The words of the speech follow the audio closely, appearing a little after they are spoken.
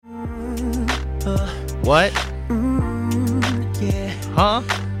What? Yeah. Huh?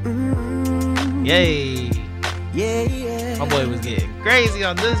 Yay. Yeah. My boy was getting crazy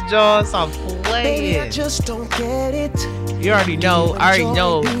on this jaw. Stop Baby, I playing. just don't get it. You already know. I already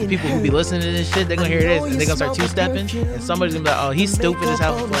know the people who be listening to this shit. They're gonna hear this and they're gonna start two-stepping. And somebody's gonna be like, oh, he's stupid as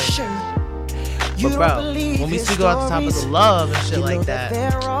hell for playing. But bro, when we speak about the topic of love and shit like that,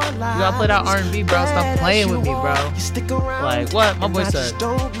 you gotta play that R&B, bro. Stop playing with me, bro. Like what? My boy said.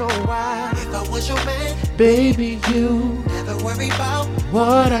 Don't know why. If I was your man, Baby, you never worry about.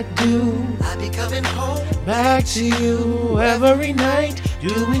 what I do. I'd be coming home. Back to you every night,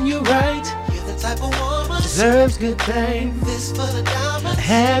 doing you right. You're the type of woman. Deserves good things, This for the diamonds. a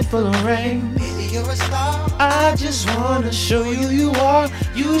head full of rain. Baby, you're a star. I just wanna show you you are.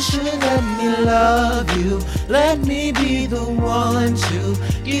 You should let me love you. Let me be the one to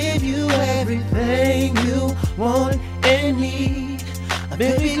give you everything you want and need.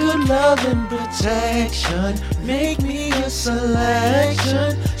 Baby, good love and protection. Make me a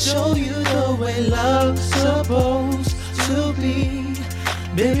selection. Show you the way love's supposed to be.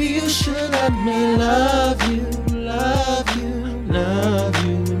 Baby, you should let me love you, love you, love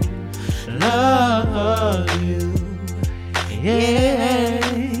you, love you. Yeah.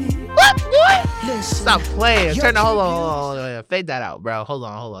 What, boy? Listen, Stop playing. Yo, Turn the hold you- on. Fade that out, bro. Hold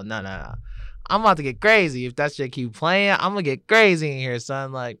on. No. I'm about to get crazy if that shit keep playing. I'm gonna get crazy in here,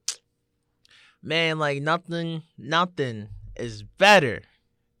 son. Like, man, like nothing is better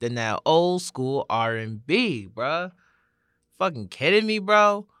than that old school R&B, bro. Fucking kidding me,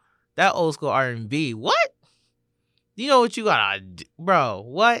 bro? That old school R&B. What? You know what you gotta do, bro?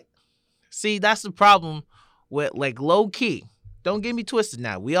 What? See, that's the problem with like low key. Don't get me twisted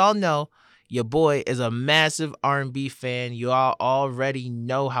now. We all know your boy is a massive R&B fan. You all already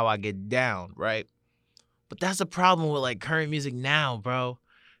know how I get down, right? But that's the problem with like current music now, bro.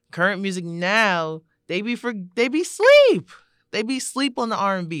 Current music now, they be sleep. They be sleep on the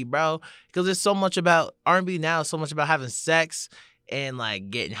R&B, bro. Because there's so much about R&B now, so much about having sex and like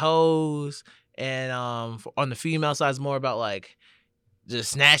getting hoes. And on the female side, it's more about like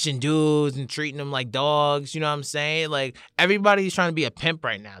just snatching dudes and treating them like dogs. You know what I'm saying? Like everybody's trying to be a pimp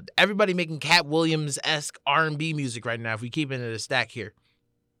right now. Everybody making Cat Williams-esque R&B music right now. If we keep it in the stack here,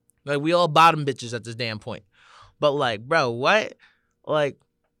 like we all bottom bitches at this damn point. But like, bro, what? Like,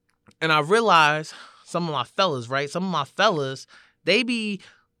 and I realize some of my fellas, right? Some of my fellas, they be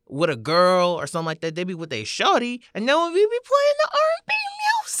with a girl or something like that. They be with a shorty, and then we be playing the R&B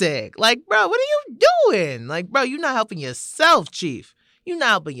music. Like, bro, what are you doing? Like, bro, you're not helping yourself, Chief. You not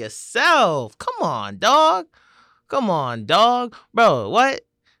helping yourself. Come on, dog. Bro, what?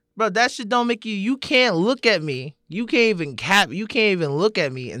 Bro, that shit don't make you can't look at me. You can't even look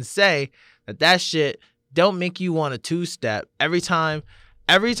at me and say that shit don't make you want a two-step. Every time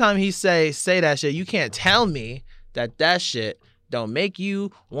he say that shit, you can't tell me that shit don't make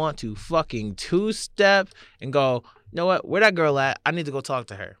you want to fucking two-step and go, you know what? Where that girl at? I need to go talk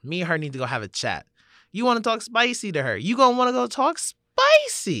to her. Me and her need to go have a chat. You want to talk spicy to her. You gonna want to go talk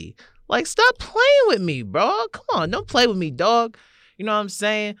spicy. Like, stop playing with me, bro. Come on, don't play with me, dog. You know what I'm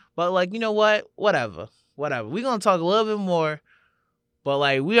saying? But, like, you know what? Whatever. We gonna talk a little bit more. But,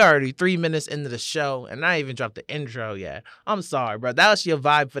 like, we already 3 minutes into the show, and I ain't even dropped the intro yet. I'm sorry, bro. That was your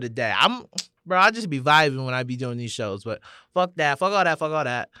vibe for the day. I just be vibing when I be doing these shows. But fuck that. Fuck all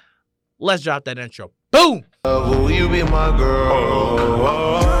that. Let's drop that intro. Boom! Will you be my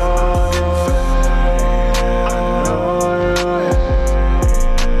girl?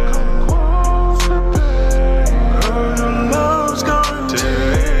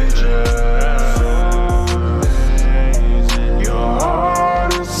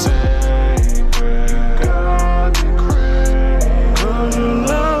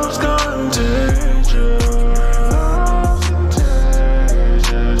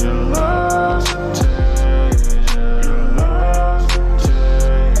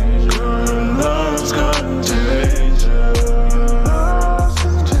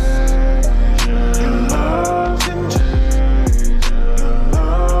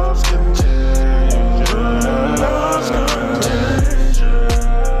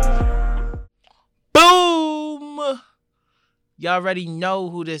 Y'all already know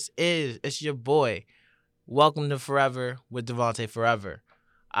who this is. It's your boy. Welcome to Forever with Devontae Forever.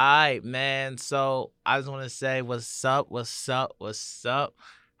 All right, man. So I just want to say what's up.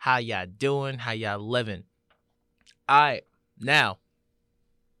 How y'all doing? How y'all living? All right, now,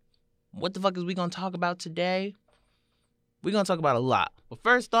 what the fuck is we going to talk about today? We're going to talk about a lot. But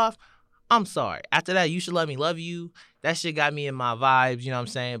first off, I'm sorry. After that, You Should Let Me Love You. That shit got me in my vibes, you know what I'm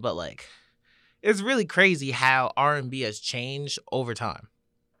saying? But, like, it's really crazy how R&B has changed over time.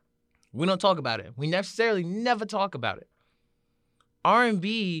 We don't talk about it. We necessarily never talk about it.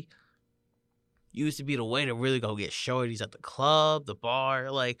 R&B used to be the way to really go get shorties at the club, the bar.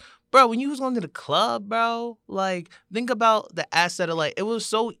 Like, bro, when you was going to the club, bro, like, think about the asset of, like, it was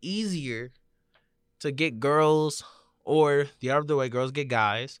so easier to get girls, or the other way, girls get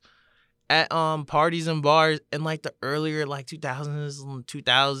guys, at parties and bars in, like, the earlier, like,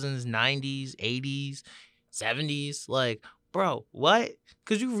 2000s, 90s, 80s, 70s. Like, bro, what?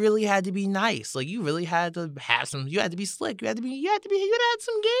 Because you really had to be nice. Like, you really had to have some, you had to be slick. You had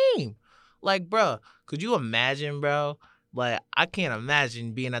some game. Like, bro, could you imagine, bro? Like, I can't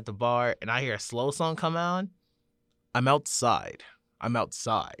imagine being at the bar and I hear a slow song come on. I'm outside. I'm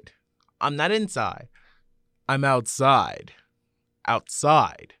not inside. I'm outside.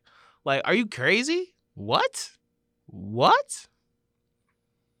 Like, are you crazy? What?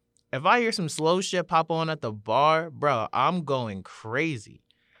 If I hear some slow shit pop on at the bar, bro, I'm going crazy.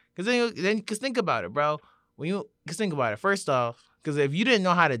 Cause think about it, bro. Think about it. First off, because if you didn't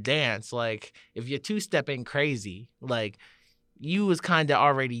know how to dance, like, if your two-step ain't crazy, like, you was kind of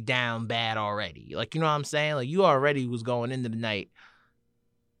already down bad already. Like, you know what I'm saying? Like, you already was going into the night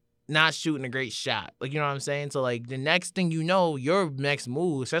not shooting a great shot. Like, you know what I'm saying? So, like, the next thing you know, your next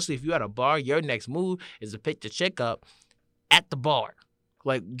move, especially if you at a bar, your next move is to pick the chick up at the bar,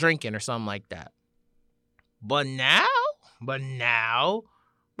 like, drinking or something like that. But now,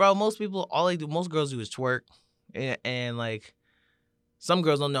 bro, most girls do is twerk. And like, some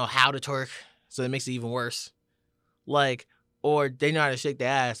girls don't know how to twerk, so it makes it even worse. Like, or they know how to shake their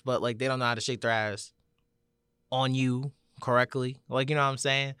ass, but, like, they don't know how to shake their ass on you correctly. Like, you know what I'm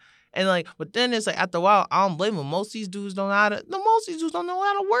saying? And, like, but then it's like, after a while, I don't blame them. Most of these dudes don't know how to work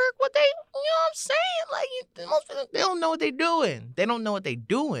what they, you know what I'm saying? Like, most of them, they don't know what they doing. They don't know what they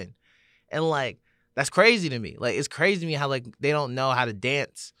doing. And, like, that's crazy to me. Like, it's crazy to me how, like, they don't know how to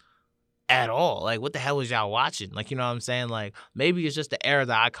dance at all. Like, what the hell was y'all watching? Like, you know what I'm saying? Like, maybe it's just the era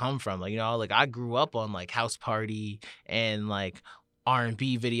that I come from. Like, you know, like, I grew up on, like, House Party and, like,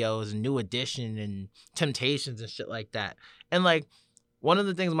 R&B videos and New Edition and Temptations and shit like that. And, like, one of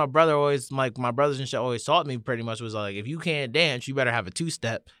the things my brothers and shit always taught me pretty much was, like, if you can't dance, you better have a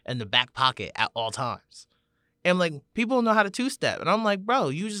two-step in the back pocket at all times. And, like, people don't know how to two-step. And I'm like, bro,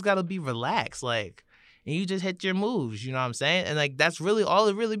 you just got to be relaxed. Like, and you just hit your moves, you know what I'm saying? And, like, that's really all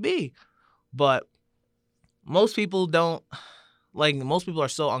it really be. But most people don't, like, most people are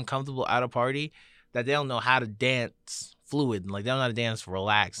so uncomfortable at a party that they don't know how to dance fluid. Like, they don't know how to dance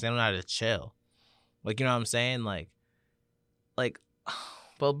relaxed. They don't know how to chill. Like, you know what I'm saying? Like,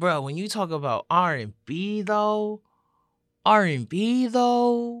 but, bro, when you talk about R&B, though,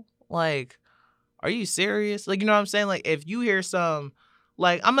 like, are you serious? Like, you know what I'm saying? Like, if you hear some,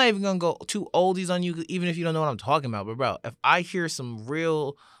 like, I'm not even going to go too oldies on you, even if you don't know what I'm talking about. But, bro, if I hear some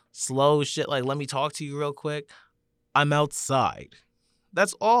real slow shit, like, let me talk to you real quick, I'm outside.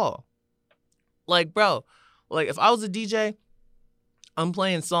 That's all. Like, bro, like, if I was a DJ, I'm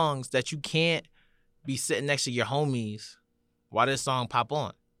playing songs that you can't be sitting next to your homies while this song pop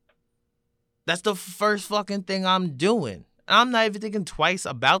on. That's the first fucking thing I'm doing. I'm not even thinking twice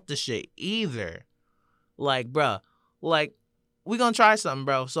about the shit either. Like, bro, like, we gonna try something,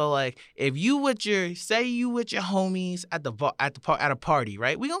 bro. So, like, if you with your homies at a party,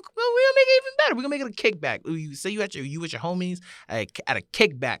 right? We gonna make it even better. We gonna make it a kickback. You say you with your homies at a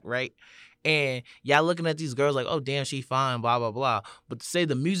kickback, right? And y'all looking at these girls like, oh damn, she fine, blah blah blah. But say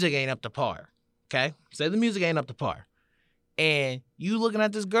the music ain't up to par, okay? Say the music ain't up to par, and you looking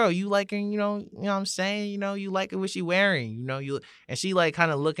at this girl, you liking, you know what I'm saying? You know, you liking what she wearing, you know, and she like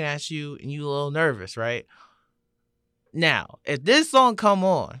kind of looking at you, and you a little nervous, right? Now, if this song come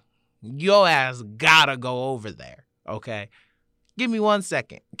on, your ass gotta go over there, okay? Give me 1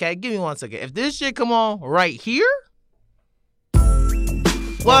 second, okay? Give me 1 second. If this shit come on right here,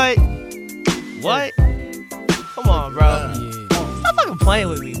 what? Come on, bro. Stop fucking playing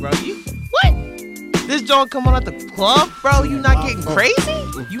with me, bro. What? This joint come on at the club, bro? You not getting crazy?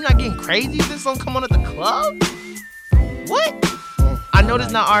 You not getting crazy if this song come on at the club? What? I know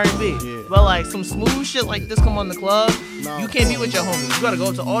this not R&B, but like some smooth shit like this come on the club, you can't be with your homies. You gotta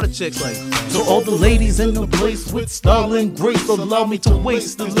go to all the chicks like. To all the ladies in the place with style and grace, allow me to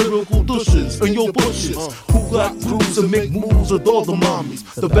waste the lyrical douches in your bushes. Who got grooves and make moves with all the mommies.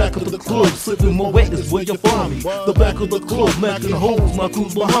 The back of the club, slipping my wet is where you find me. The back of the club, macking holes, my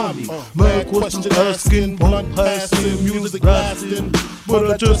crew's behind me. Mad questions asking, blunt passing, music blasting.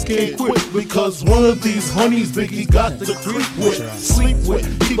 But I just can't quit because one of these honeys Biggie got to creep with, sleep with,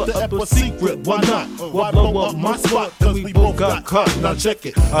 keep the epicene secret, why not? Why blow up my spot? Cause we both got caught. Now check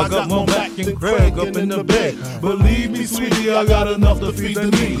it. I got more Mac and Craig up in the bed. Believe me, sweetie, I got enough to feed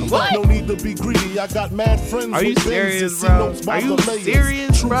the needy. What? No need to be greedy. I got mad friends. Are you with serious, Benz bro? and casinos by Are you the layers.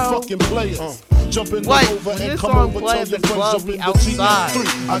 serious, True bro? fucking players. Jumping What? over When and this come song over, play tell at your the friends, club, jump we in the outside.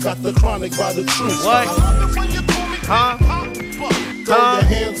 GS3. I got the chronic by the tree. What? Huh? Throw your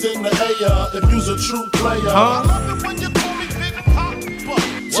hands in the air if you's a true player. Huh?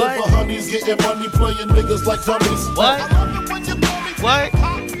 Chipper honeys getting money, playing niggas like dummies. What? What?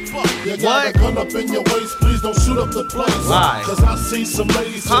 You got a gun up in your waist, please don't shoot up the place. Why? Cause I see some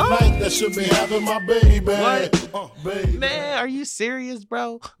ladies tonight that should be having my baby. What? Baby. Man, are you serious,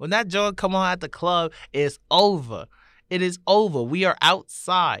 bro? When that joint come on at the club, it's over. It is over. We are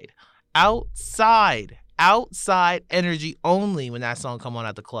outside. Outside. Outside energy only when that song come on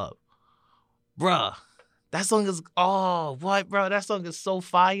at the club. Bruh. That song is, oh, what, bro? That song is so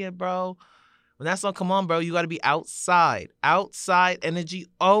fire, bro. When that song come on, bro, you got to be outside. Outside energy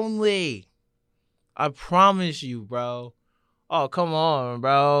only. I promise you, bro. Oh, come on,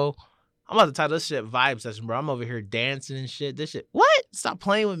 bro. I'm about to title this shit Vibe Session, bro. I'm over here dancing and shit. This shit. What? Stop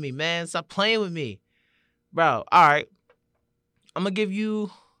playing with me, man. Stop playing with me. Bro, all right. I'm going to give you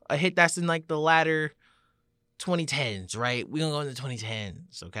a hit that's in like the latter 2010s, right? We're going to go into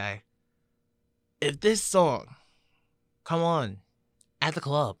 2010s, okay? If this song come on at the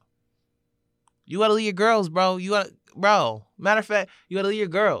club, you gotta leave your girls, bro. Matter of fact, you gotta leave your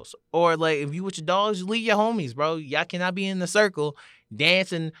girls. Or like if you with your dogs, you leave your homies, bro. Y'all cannot be in the circle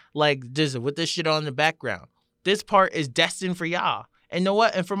dancing like just with this shit on in the background. This part is destined for y'all. And you know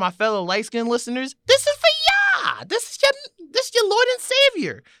what? And for my fellow light-skinned listeners, this is for y'all. This is your Lord and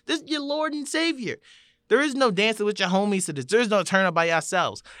Savior. This is your Lord and Savior. There is no dancing with your homies to this. There's no turn up by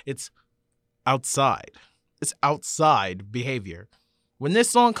yourselves. It's outside. It's outside behavior. When this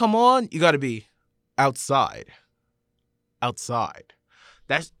song come on, you gotta be outside. Outside.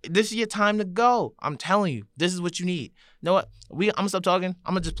 This is your time to go. I'm telling you, this is what you need. You know what? I'm gonna stop talking.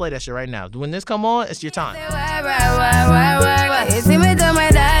 I'm gonna just play that shit right now. When this come on, it's your time. Are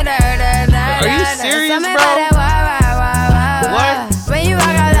you serious, bro? What? Think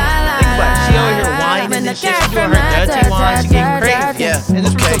about it. She over here whining and shit. She doing her dirty wine. She getting crazy. Yeah, And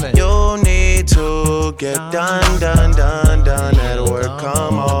this okay. woman. You need to get done. At work,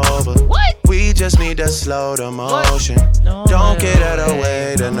 come over. What? We just need to slow the motion. No, Don't get no, out of no.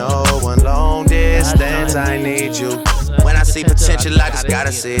 way to no one. Long distance, I need you. When I see potential, I just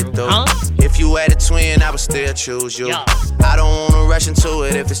gotta see it through. Huh? If you had a twin, I would still choose you. Yeah. I don't wanna rush into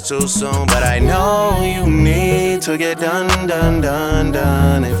it if it's too soon, but I know you need to get done.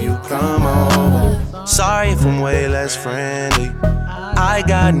 If you come over. Sorry if I'm way less friendly. I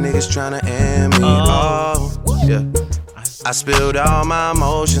got niggas tryna end me. Oh, yeah. I spilled all my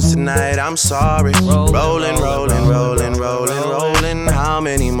emotions tonight, I'm sorry. Rolling. How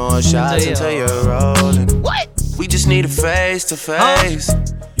many more shots until you're rolling? What? We just need a face to face.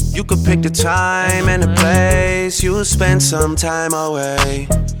 You could pick the time and the place. You'll spend some time away.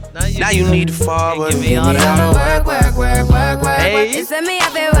 Now you need to forward. Give me all that Work. Hey. You send me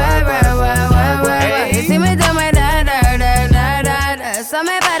up there, work. You see me do my da. So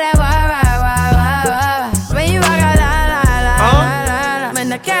me better work. When you walk out, la. When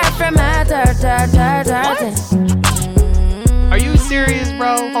the cat from my Are you serious,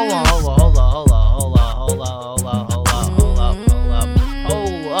 bro? Hold up.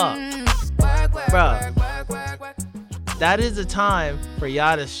 Bro. That is the time for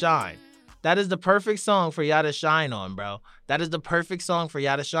y'all to shine. That is the perfect song for y'all to shine on, bro. That is the perfect song for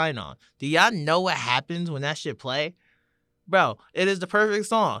y'all to shine on. Do y'all know what happens when that shit play? Bro, it is the perfect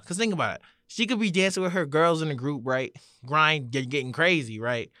song. Because think about it. She could be dancing with her girls in the group, right? Getting crazy,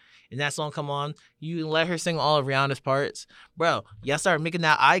 right? And that song come on, you let her sing all of Rihanna's parts, bro. Y'all start making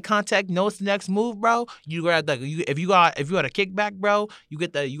that eye contact. Know what's the next move, bro? You got if you got a kickback, bro. You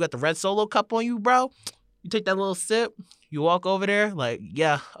got the red Solo cup on you, bro. You take that little sip. You walk over there, like,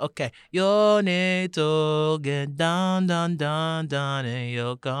 yeah, okay. You need to get down, and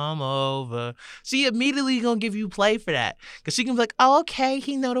you'll come over. She immediately gonna give you play for that. Because she can be like, oh, okay,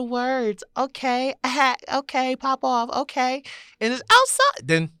 he know the words. Okay, okay, pop off, okay. And it's outside.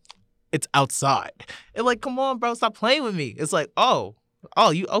 Then it's outside. And like, come on, bro, stop playing with me. It's like, oh,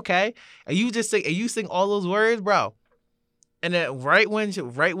 you okay. And you sing all those words, bro. And then right when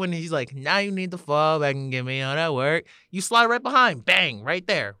he's like, now you need to fall back and give me all that work, you slide right behind. Bang, right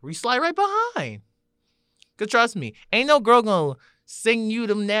there. You slide right behind. Cause trust me, ain't no girl gonna sing you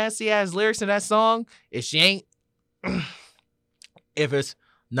them nasty ass lyrics in that song if she ain't if it's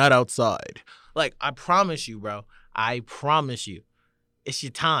not outside. Like, I promise you, bro. I promise you. It's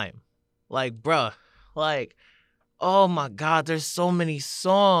your time. Like, bruh, like, oh my God, there's so many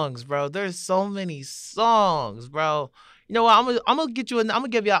songs, bro. There's so many songs, bro. You know what? I'm gonna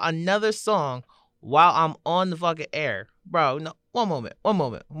give y'all another song while I'm on the fucking air, bro. No, one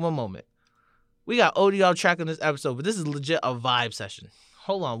moment. We got ODR track on this episode, but this is legit a vibe session.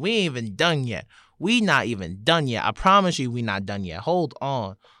 Hold on, we ain't even done yet. We not even done yet. I promise you, we not done yet. Hold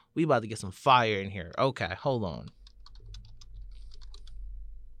on, we about to get some fire in here. Okay, hold on.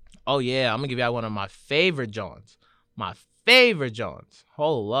 Oh yeah, I'm gonna give y'all one of my favorite Johns.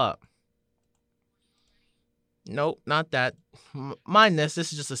 Hold up. Nope, not that. Mind this.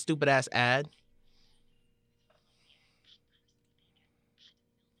 This is just a stupid ass ad.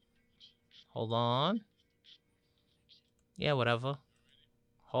 Hold on. Yeah, whatever.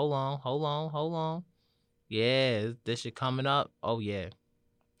 Hold on. Yeah, this shit coming up. Oh yeah.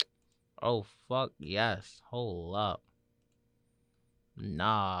 Oh fuck yes. Hold up.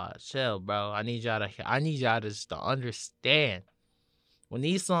 Nah, chill, bro. I need y'all to just to understand. When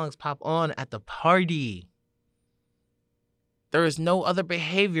these songs pop on at the party, there is no other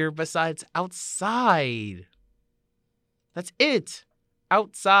behavior besides outside. That's it.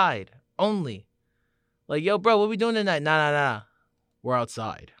 Outside only. Like, yo, bro, what we doing tonight? Nah. We're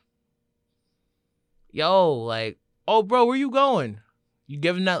outside. Yo, like, oh, bro, where you going? You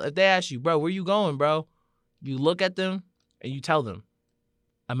giving that, if they ask you, bro, where you going, bro? You look at them and you tell them,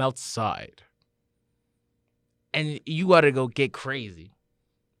 I'm outside. And you gotta go get crazy.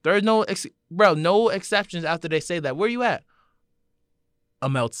 There's no exceptions after they say that. Where you at?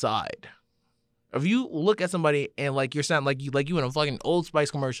 I'm outside. If you look at somebody and like you're sounding like you in a fucking Old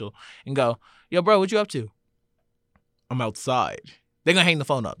Spice commercial and go, yo, bro, what you up to? I'm outside. They're gonna hang the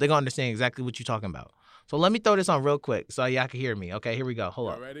phone up. They're gonna understand exactly what you're talking about. So let me throw this on real quick so y'all can hear me. Okay, here we go.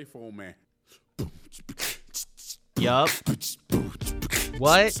 Hold on. Ready for me? Yup.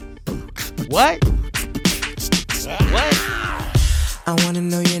 What? What? I wanna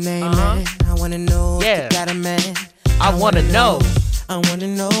know your name, man. I wanna know if you got a man. I wanna know. I wanna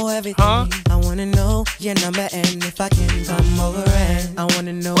know everything. I wanna know your number and if I can come over and I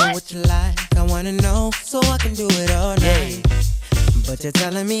wanna know what you like. I wanna know so I can do it all night. But you're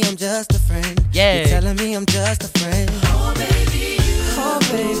telling me I'm just a friend. Yeah. You're telling me I'm just a friend. Oh baby,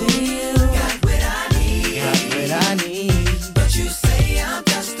 you got what I need. Got what I need. But you say I'm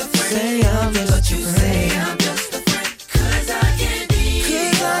just a friend. Say I'm just a friend. Say I'm just a friend. 'Cause I can be.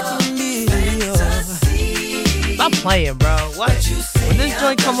 'Cause I can be. Fantasy. Stop playing, bro. What? When this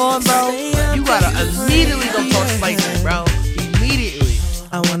joint come on, bro, you gotta immediately go talk spicy, bro. Immediately.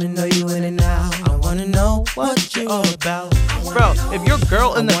 I wanna know you in and out. I wanna know what you all about. Bro, if your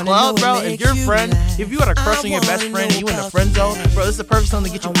girl in the club, bro, if your friend, if you got a crush on your best friend and you in the friend zone, bro, this is the perfect time to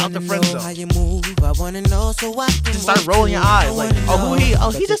get you out the friend zone. Just start rolling your eyes like, oh, who he?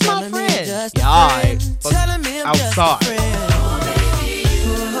 Oh, he just my friend. Yeah, alright. Outside.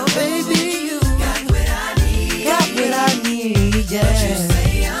 Oh, baby, you got what I need. Got what I need,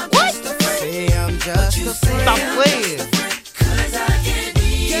 yeah. What? Say I'm just a friend. Stop playing.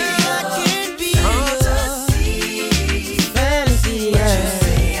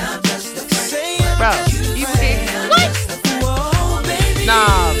 Bro, you can't. What?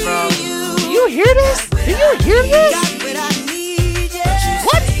 Nah, bro. Do you hear this? Do you hear this?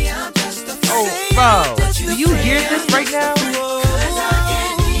 What? Oh, bro. Do you hear this right now?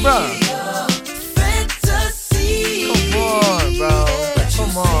 Bro. Come on, bro.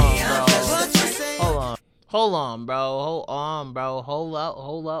 Hold on, bro. Hold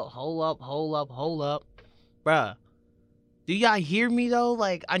up. Bruh. Do y'all hear me though?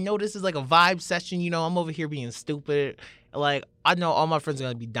 Like, I know this is like a vibe session, you know, I'm over here being stupid. Like, I know all my friends are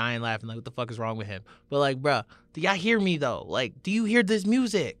gonna be dying laughing, like, what the fuck is wrong with him? But like, bruh, do y'all hear me though? Like, do you hear this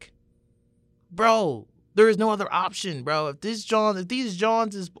music? Bro, there is no other option, bro. If these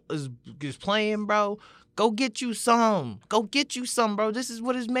Johns is playing, bro, go get you some. Go get you some, bro. This is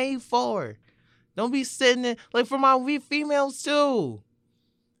what it's made for. Don't be sitting there, like, for my females too.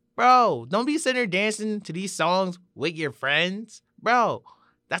 Bro, don't be sitting there dancing to these songs with your friends. Bro,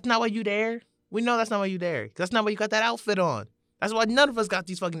 that's not why you there. We know that's not why you there. That's not why you got that outfit on. That's why none of us got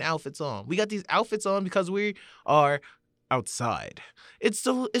these fucking outfits on. We got these outfits on because we are outside. It's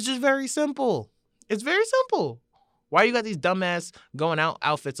just very simple. It's very simple. Why you got these dumbass going out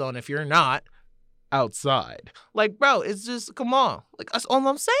outfits on if you're not outside? Like, bro, it's just, come on. Like, that's all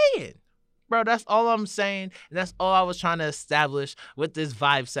I'm saying. Bro, that's all I'm saying, and that's all I was trying to establish with this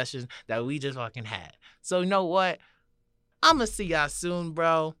vibe session that we just fucking had. So, you know what? I'm going to see y'all soon,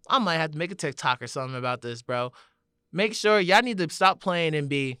 bro. I might have to make a TikTok or something about this, bro. Make sure y'all need to stop playing and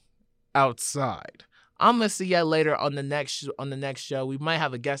be outside. I'm gonna see y'all later on the next show. We might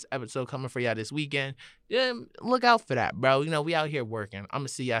have a guest episode coming for y'all this weekend. Yeah, look out for that, bro. You know, we out here working. I'm gonna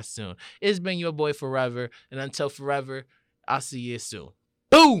see y'all soon. It's been your boy Forever, and until forever, I'll see you soon.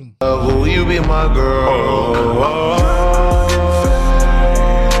 Boom. Will you be my girl?